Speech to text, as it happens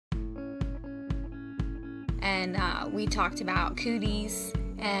and we talked about cooties,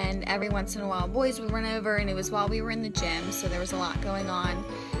 and every once in a while boys would run over, and it was while we were in the gym, so there was a lot going on.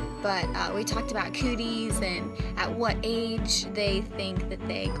 But we talked about cooties and at what age they think that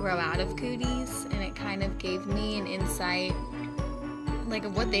they grow out of cooties, and it kind of gave me an insight like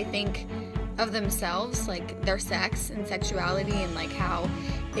of what they think of themselves, like their sex and sexuality, and like how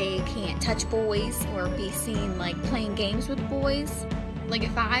they can't touch boys or be seen like playing games with boys. Like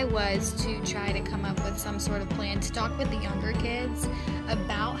if I was to try to come up with some sort of plan to talk with the younger kids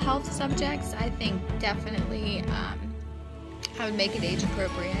about health subjects, I think definitely I would make it age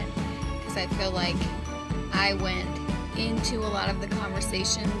appropriate, because I feel like I went into a lot of the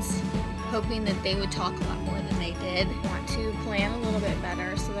conversations hoping that they would talk a lot more than they did. I want to plan a little bit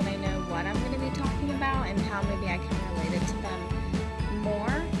better so that I know what I'm going to be talking about and how maybe I can relate it to them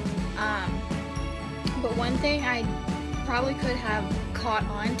more. But one thing I probably could have caught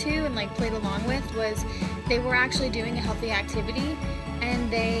on to and like played along with was they were actually doing a healthy activity,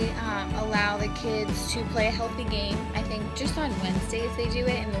 and they allow the kids to play a healthy game. I think just on Wednesdays they do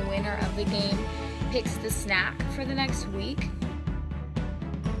it, and the winner of the game picks the snack for the next week.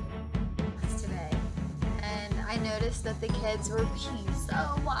 Today, and I noticed that the kids were being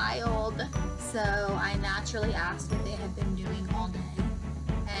so wild, so I naturally asked what they had been doing all day,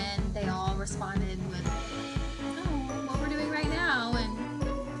 and they all responded with, "Oh, what we're doing right now," and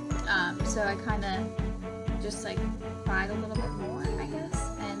so I kind of just like cried a little bit more, I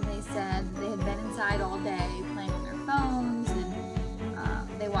guess, and they said they had been inside all day playing on their phones, and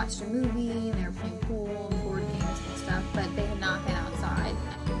they watched a movie, and they were playing pool and board games and stuff, but they had not been outside.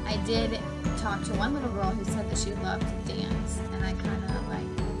 I did talk to one little girl who said that she loved to dance, and I kind of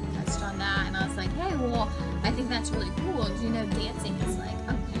like touched on that, and I was like, hey, well, I think that's really cool. Do you know dancing is like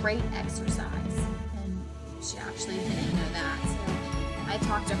a great exercise? And she actually didn't know that. So I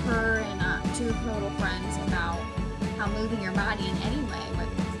talked to her and two of her little friends about how moving your body in any way,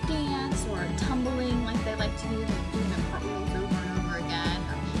 whether it's dance or tumbling like they like to do, like doing their cartwheels over and over again,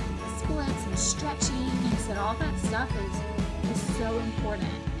 or splits and stretching, and said all that stuff is so important,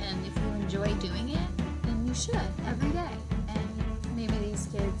 and if you enjoy doing it, then you should every day. And maybe these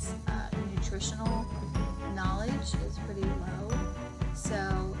kids' nutritional knowledge is pretty low,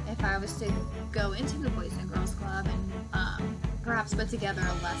 so if I was to go into the Boys and Girls Club and perhaps put together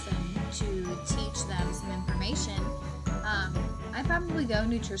a lesson to teach them some information, I'd probably go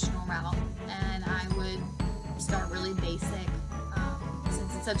nutritional route, and I would start really basic.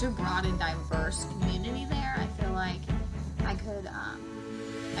 Since it's such a broad and diverse community there, I feel like I could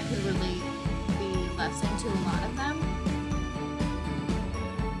relate the lesson to a lot of them.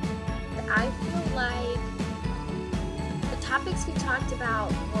 I feel like the topics we talked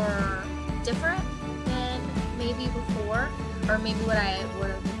about were different than maybe before, or maybe what I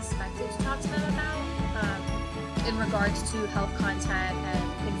would have expected to talk to them about in regards to health content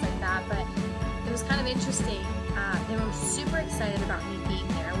and things like that, but it was kind of interesting. They were super excited about me being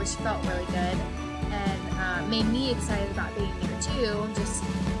there, which felt really good, and made me excited about being there too, just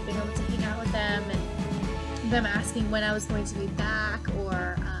being able to hang out with them, and them asking when I was going to be back,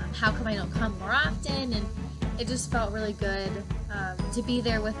 or how come I don't come more often, and it just felt really good to be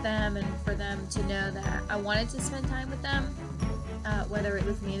there with them, and for them to know that I wanted to spend time with them, whether it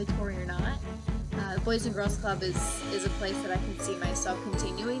was mandatory or not. The Boys and Girls Club is a place that I can see myself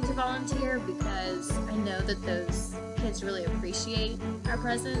continuing to volunteer, because I know that those kids really appreciate our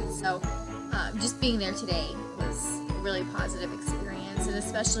presence. So just being there today was a really positive experience, and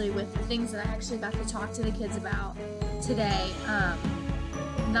especially with the things that I actually got to talk to the kids about today.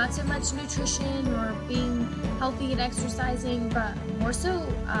 Not so much nutrition or being healthy and exercising, but more so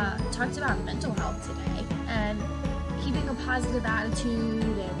talked about mental health today, and keeping a positive attitude,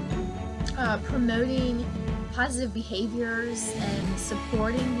 and promoting positive behaviors and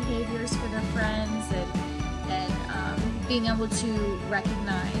supporting behaviors for their friends, and being able to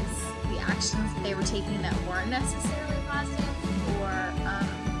recognize the actions that they were taking that weren't necessarily positive, or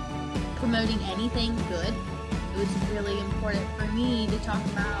promoting anything good. It was really important for me to talk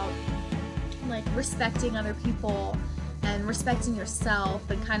about like respecting other people and respecting yourself,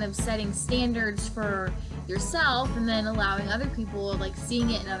 and kind of setting standards for yourself, and then allowing other people, like seeing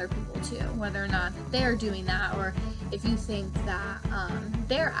it in other people too, whether or not they're doing that, or if you think that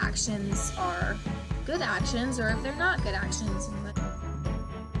their actions are good actions, or if they're not good actions.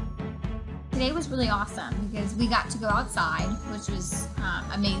 Today was really awesome because we got to go outside, which was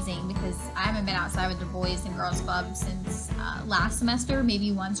amazing, because I haven't been outside with the Boys and Girls Club since last semester,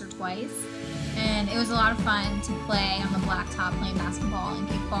 maybe once or twice. And it was a lot of fun to play on the blacktop, playing basketball and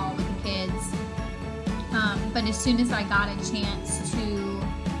kickball with the kids. But as soon as I got a chance to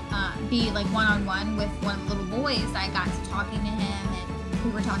be like one-on-one with one of the little boys. I got to talking to him, and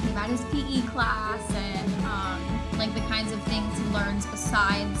we were talking about his PE class and like the kinds of things he learns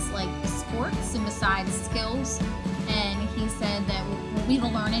besides like sports and besides skills. And he said that, well, we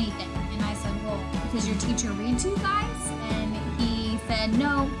don't learn anything. And I said, well, does your teacher read to you guys? And he said,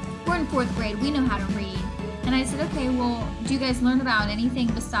 no, we're in 4th grade, we know how to read. And I said, okay, well, do you guys learn about anything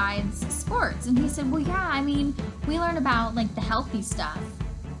besides sports? And he said, well, yeah, I mean, we learn about like the healthy stuff.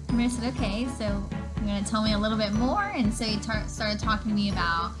 And I said, okay, so you're going to tell me a little bit more? And so he started talking to me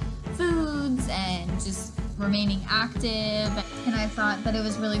about foods and just remaining active. And I thought that it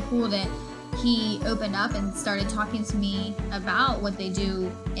was really cool that he opened up and started talking to me about what they do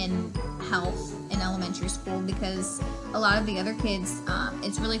in health in elementary school, because a lot of the other kids,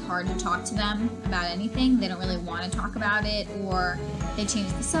 it's really hard to talk to them about anything. They don't really want to talk about it, or they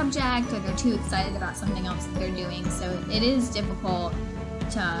change the subject, or they're too excited about something else that they're doing. So it is difficult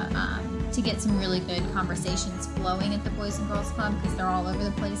to get some really good conversations flowing at the Boys and Girls Club, because they're all over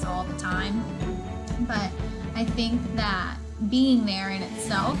the place all the time. But I think that being there in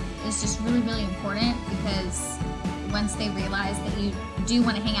itself is just really, really important, because once they realize that you do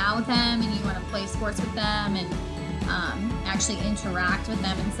want to hang out with them and you want to play sports with them and actually interact with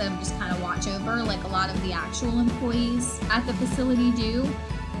them instead of just kind of watch over like a lot of the actual employees at the facility do,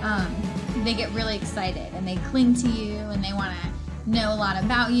 they get really excited and they cling to you and they want to know a lot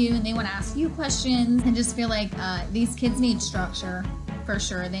about you and they want to ask you questions, and just feel like these kids need structure for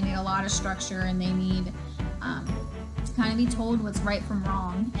sure. They need a lot of structure, and they need to kind of be told what's right from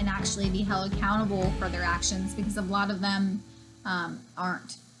wrong and actually be held accountable for their actions, because a lot of them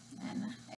aren't. And